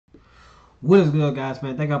What is good, guys,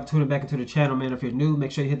 man? Thank you for tuning back into the channel, man. If you're new,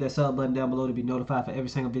 make sure you hit that sub button down below to be notified for every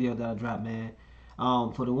single video that I drop, man.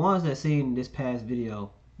 For the ones that seen this past video,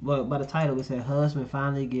 well, by the title, it said husband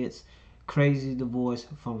finally gets crazy divorce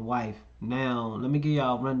from wife. Now, let me give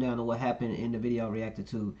y'all a rundown of what happened in the video I reacted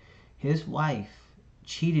to. His wife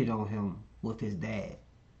cheated on him with his dad.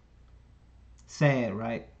 Sad,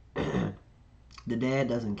 right? The dad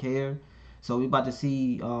doesn't care. So we about to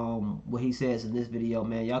see what he says in this video,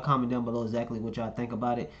 man. Y'all comment down below exactly what y'all think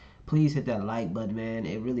about it. Please hit that like button, man.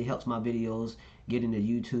 It really helps my videos get in the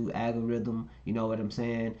YouTube algorithm. You know what I'm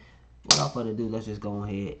saying? Without further ado, let's just go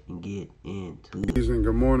ahead and get into it.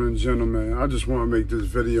 Good morning, gentlemen. I just want to make this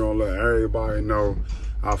video and let everybody know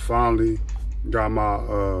I finally got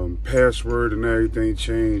my password and everything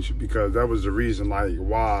changed, because that was the reason like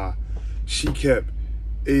why she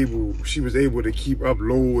was able to keep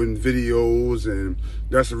uploading videos, and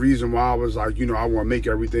that's the reason why I was like, you know, I want to make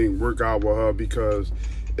everything work out with her, because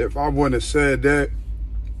if I wouldn't have said that,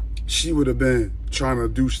 she would have been trying to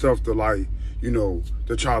do stuff to, like, you know,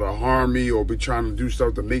 to try to harm me or be trying to do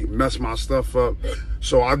stuff to mess my stuff up.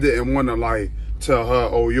 So I didn't want to like tell her,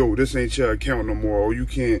 oh, yo, this ain't your account no more, or you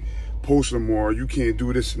can't post no more, or you can't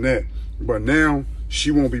do this and that. But now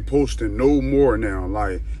she won't be posting no more now.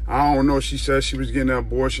 Like, I don't know, she said she was getting an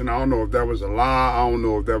abortion. I don't know if that was a lie. I don't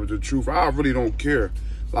know if that was the truth. I really don't care.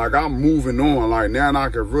 Like, I'm moving on. Like, now I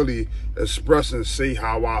can really express and say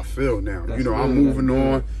how I feel now. You know, I'm moving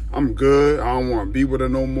on. I'm good. I don't want to be with her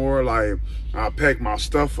no more. Like, I packed my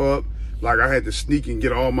stuff up. Like, I had to sneak and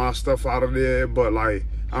get all my stuff out of there. But, like,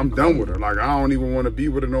 I'm done with her. Like, I don't even want to be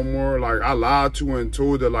with her no more. Like, I lied to her and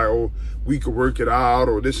told her, like, oh, we could work it out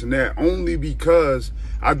or this and that, only because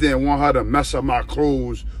I didn't want her to mess up my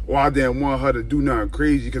clothes, or I didn't want her to do nothing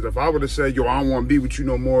crazy. Because if I would have said, yo, I don't want to be with you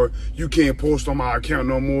no more, you can't post on my account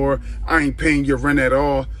no more, I ain't paying your rent at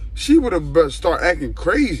all, she would have started acting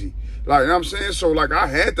crazy. Like, you know what I'm saying? So, like, I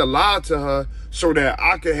had to lie to her so that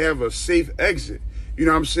I could have a safe exit. You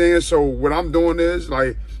know what I'm saying? So what I'm doing is,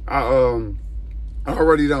 like, I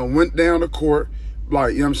already done went down to court.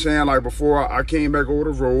 Like, you know what I'm saying? Like, before I came back over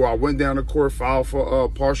the road, I went down to court, filed for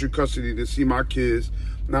partial custody to see my kids.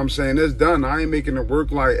 You know what I'm saying? It's done. I ain't making it work.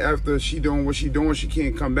 Like, after she doing what she doing, she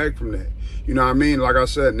can't come back from that. You know what I mean? Like I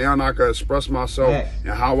said, now I can express myself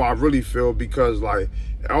and how I really feel, because, like,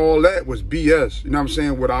 all that was BS. You know what I'm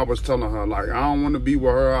saying? What I was telling her. Like, I don't want to be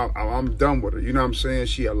with her. I'm done with her. You know what I'm saying?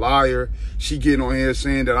 She a liar. She getting on here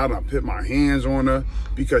saying that I done put my hands on her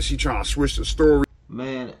because she trying to switch the story.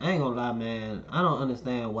 Man, I ain't gonna lie, man. I don't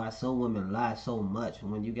understand why some women lie so much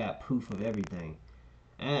when you got proof of everything.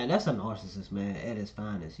 And that's a narcissist, man, at his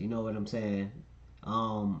finest. You know what I'm saying?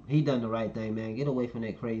 He done the right thing, man. Get away from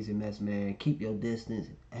that crazy mess, man. Keep your distance.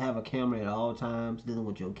 Have a camera at all times dealing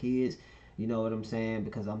with your kids. You know what I'm saying?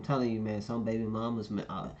 Because I'm telling you, man, some baby mamas, man,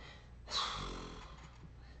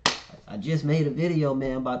 I just made a video,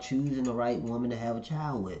 man, about choosing the right woman to have a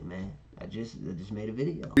child with, man. I just made a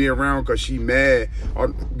video. Be around because she mad, or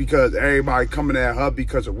because everybody coming at her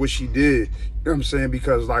because of what she did. You know what I'm saying?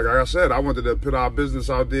 Because, like I said, I wanted to put our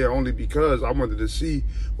business out there only because I wanted to see,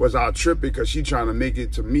 was I tripping? Because she trying to make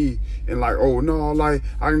it to me and like, oh no, like,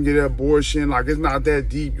 I can get an abortion. Like, it's not that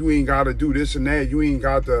deep. You ain't got to do this and that. You ain't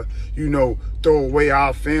got to, you know, throw away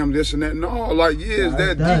our family, this and that. No, like, yeah, it's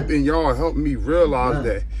that deep, and y'all helped me realize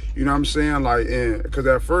that. You know what I'm saying? Like, and because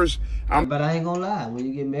at first, but I ain't gonna lie, when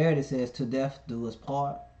you get married, it says to death do us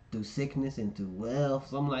part, through sickness and through wealth,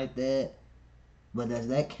 something like that. But does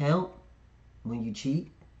that count when you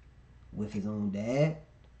cheat with his own dad?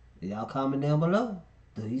 Y'all comment down below.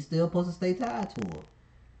 Do he still supposed to stay tied to her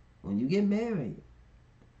when you get married?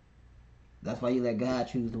 That's why you let God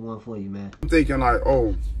choose the one for you, man. I'm thinking like,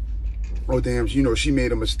 oh damn, you know, she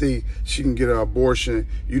made a mistake, she can get an abortion,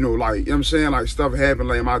 you know, like, you know what I'm saying, like, stuff happened,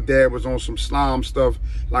 like, my dad was on some slime stuff,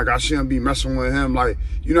 like, I shouldn't be messing with him, like,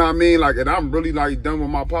 you know what I mean, like, and I'm really, like, done with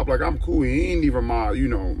my pop, like, I'm cool, he ain't even my, you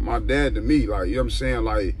know, my dad to me, like, you know what I'm saying,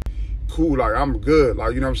 like, cool, like, I'm good,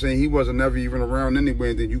 like, you know what I'm saying, he wasn't never even around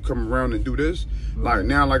anyway, and then you come around and do this, like,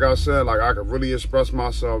 now, like I said, like, I can really express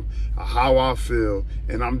myself, how I feel,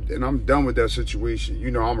 and I'm done with that situation.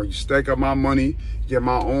 You know, I'm gonna stack up my money, get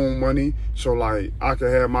my own money, so, like, I can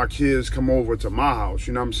have my kids come over to my house,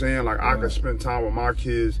 you know what I'm saying, like, I can spend time with my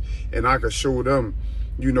kids, and I can show them,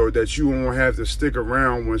 you know, that you won't have to stick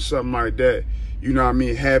around when something like that, you know what I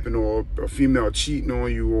mean, happen, or a female cheating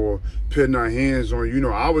on you or putting her hands on you. You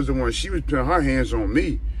know, I was the one, she was putting her hands on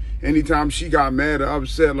me. Anytime she got mad or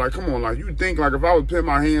upset, like, come on, like, you think, like, if I was putting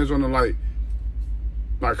my hands on her, like,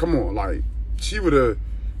 come on, like, she would have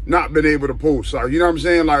not been able to post, like, you know what I'm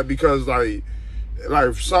saying, like, because, like,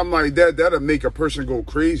 like something like that, that'll make a person go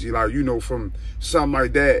crazy. Like, you know, from something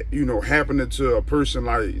like that, you know, happening to a person.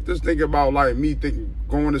 Like, just think about like me thinking,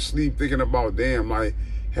 going to sleep, thinking about, damn, like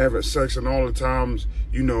having sex and all the times,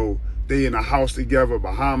 you know, they in a house together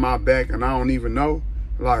behind my back and I don't even know.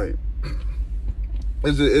 Like,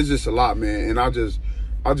 it's just a lot, man. And I just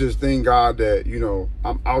thank God that, you know,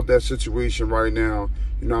 I'm out that situation right now.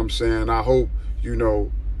 You know what I'm saying? I hope, you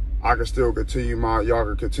know, I can still continue y'all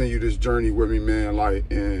can continue this journey with me, man. Like,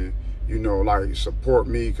 and, you know, like, support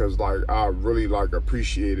me, because, like, I really, like,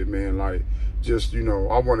 appreciate it, man. Like, just, you know,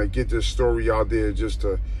 I want to get this story out there just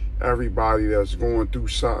to everybody that's going through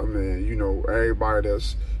something, and, you know, everybody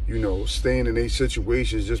that's, you know, staying in these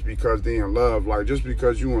situations just because they in love. Like, just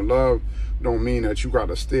because you in love don't mean that you got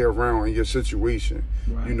to stay around in your situation.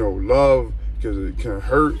 Right. You know, love, because it can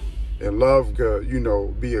hurt, and love could, you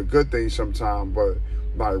know, be a good thing sometimes, but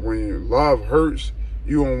like when love hurts,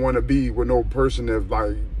 you don't want to be with no person that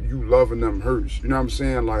like you loving them hurts. You know what I'm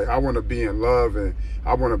saying? Like, I want to be in love and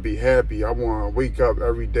I want to be happy. I want to wake up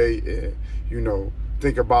every day and, you know,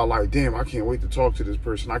 think about like, damn, I can't wait to talk to this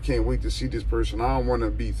person. I can't wait to see this person. I don't want to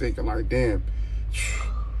be thinking like, damn,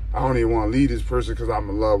 I don't even want to leave this person because I'm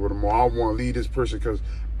in love with them, or I don't want to leave this person because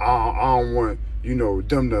I don't want, you know,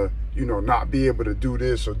 them to, you know, not be able to do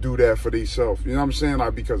this or do that for themselves. You know what I'm saying?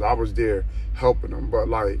 Like, because I was there helping them. But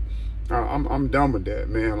like, I'm done with that,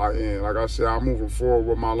 man. Like, and like I said, I'm moving forward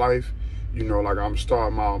with my life. You know, like, I'm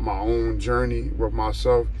starting my own journey with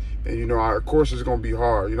myself. And, you know, of course it's going to be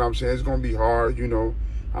hard. You know what I'm saying? It's going to be hard. You know,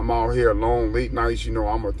 I'm out here alone, late nights, you know,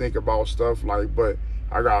 I'm going to think about stuff like, but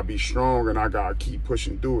I got to be strong and I got to keep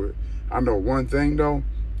pushing through it. I know one thing though,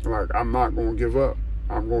 like, I'm not going to give up.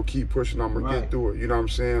 I'm going to keep pushing. I'm going to get through it. You know what I'm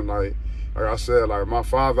saying? Like I said, like, my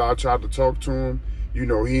father, I tried to talk to him. You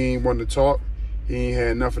know, he ain't want to talk. He ain't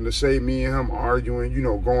had nothing to say. Me and him arguing, you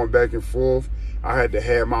know, going back and forth. I had to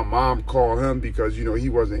have my mom call him because, you know, he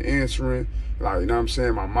wasn't answering. Like, you know what I'm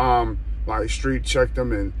saying? My mom, like, street checked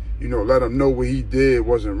him and, you know, let him know what he did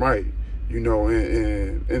wasn't right. You know,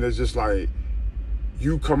 and it's just like,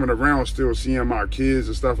 you coming around still seeing my kids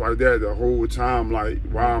and stuff like that the whole time, like,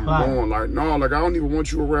 while I'm going, like, no, like, I don't even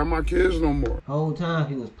want you around my kids no more. Whole time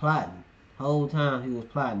he was plotting. Whole time he was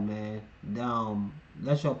plotting, man.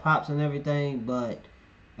 That's your pops and everything, but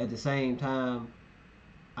at the same time,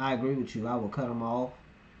 I agree with you. I would cut him off.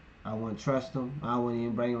 I wouldn't trust him. I wouldn't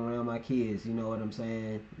even bring him around my kids. You know what I'm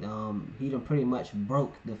saying? He done pretty much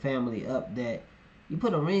broke the family up. That you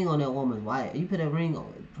put a ring on that woman's wife. You put a ring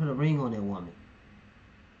on that woman,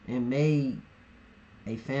 and made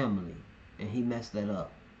a family, and he messed that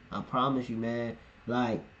up. I promise you, man.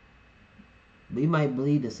 Like, we might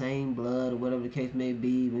bleed the same blood or whatever the case may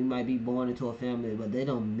be. We might be born into a family, but they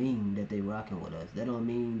don't mean that they rocking with us. They don't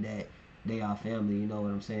mean that they are family. You know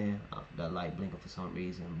what I'm saying? That light blinking for some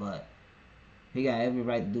reason, but he got every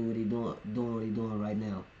right to do what he doing what he doing right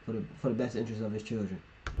now for the best interest of his children.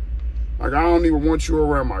 Like, I don't even want you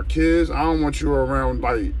around my kids. I don't want you around,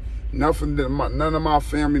 like, nothing that none of my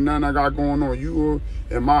family, nothing I got going on. You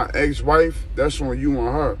and my ex-wife, that's on you and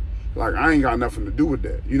her. Like, I ain't got nothing to do with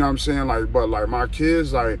that. You know what I'm saying? Like, but like my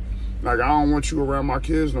kids, like I don't want you around my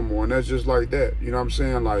kids no more. And that's just like that. You know what I'm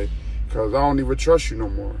saying? Like, cause I don't even trust you no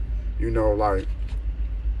more. You know, like,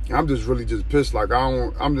 I'm just really just pissed. Like,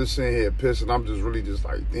 I'm just sitting here pissed, and I'm just really just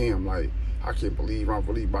like, damn, like, I can't believe I'm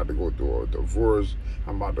really about to go through a divorce.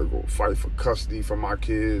 I'm about to go fight for custody for my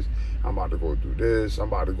kids. I'm about to go do this. I'm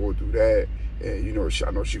about to go do that. And, you know,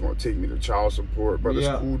 I know she's going to take me to child support. But it's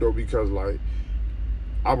cool, though, because, like,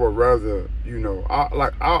 I would rather, you know,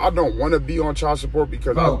 I don't want to be on child support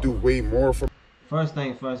because I do way more for. First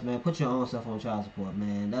thing first, man, put your own stuff on child support,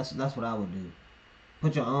 man. That's what I would do.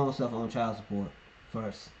 Put your own stuff on child support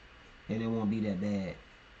first, and it won't be that bad.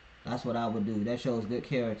 That's what I would do. That shows good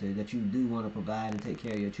character, that you do want to provide and take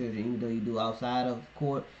care of your children. Even though you do outside of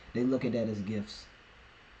court, they look at that as gifts.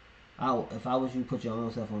 If I was you, put your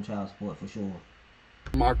own stuff on child support for sure.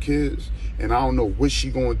 My kids, and I don't know what she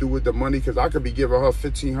gonna do with the money, because I could be giving her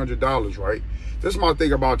 $1,500, right? This is my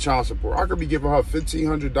thing about child support. I could be giving her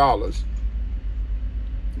 $1,500,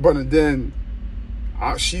 but then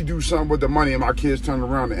she do something with the money, and my kids turn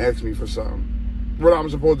around and ask me for something. What I'm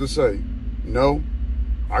supposed to say? No,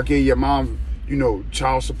 I gave your mom, you know,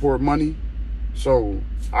 child support money, so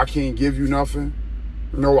I can't give you nothing.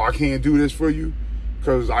 No, I can't do this for you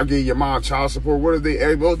because I gave your mom child support. What if they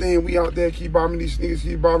ask, well, damn, we out there, keep buying me these sneakers,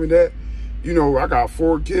 keep buying me that. You know, I got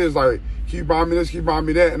 4 kids, like, keep buying me this, keep buying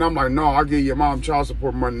me that. And I'm like, no, I gave your mom child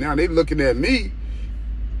support money. Now they looking at me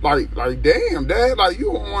like, damn, Dad, like, you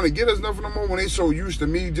don't want to get us nothing no more, when they so used to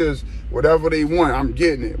me just whatever they want, I'm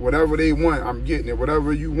getting it. Whatever they want, I'm getting it.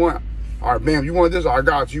 Whatever you want, All right, bam, you want this? I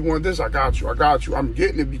got you. You want this? I got you. I got you. I'm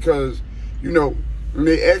getting it because, you know, when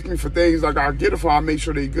they ask me for things, like I get it for, I make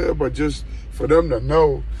sure they good, but just for them to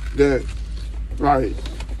know that, like,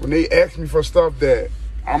 when they ask me for stuff that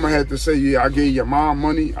I'm gonna have to say, yeah, I gave your mom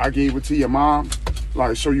money, I gave it to your mom,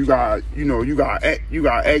 like, so you got, you got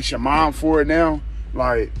ask your mom for it now,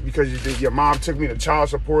 like, because your mom took me to child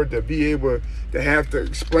support, to be able to have to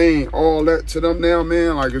explain all that to them now,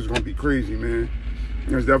 man, like, it's gonna be crazy, man.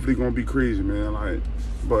 It's definitely gonna be crazy, man. Like,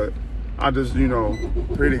 but I just,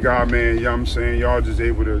 pray to God, man. You know what I'm saying? Y'all just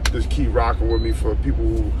able to just keep rocking with me for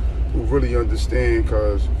people who really understand,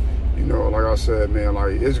 cause, like I said, man,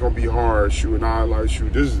 like, it's gonna be hard. And I like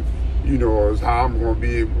this, is how I'm gonna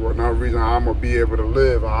be able, another reason how I'm gonna be able to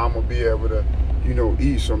live, how I'm gonna be able to,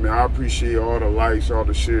 eat. So, man, I appreciate all the likes, all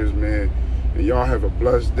the shares, man. And y'all have a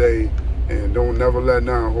blessed day. And don't never let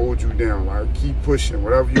nothing hold you down. Like, keep pushing.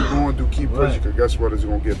 Whatever you're going to do, keep pushing. Because guess what? It's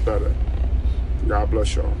going to get better. God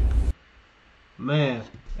bless y'all. Man,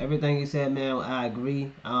 everything you said, man, I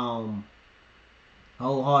agree.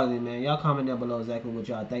 Wholeheartedly, man. Y'all comment down below exactly what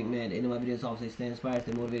y'all think, man. The end of my videos, also stay inspired,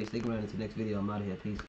 stay motivated, stick around until the next video. I'm out of here. Peace.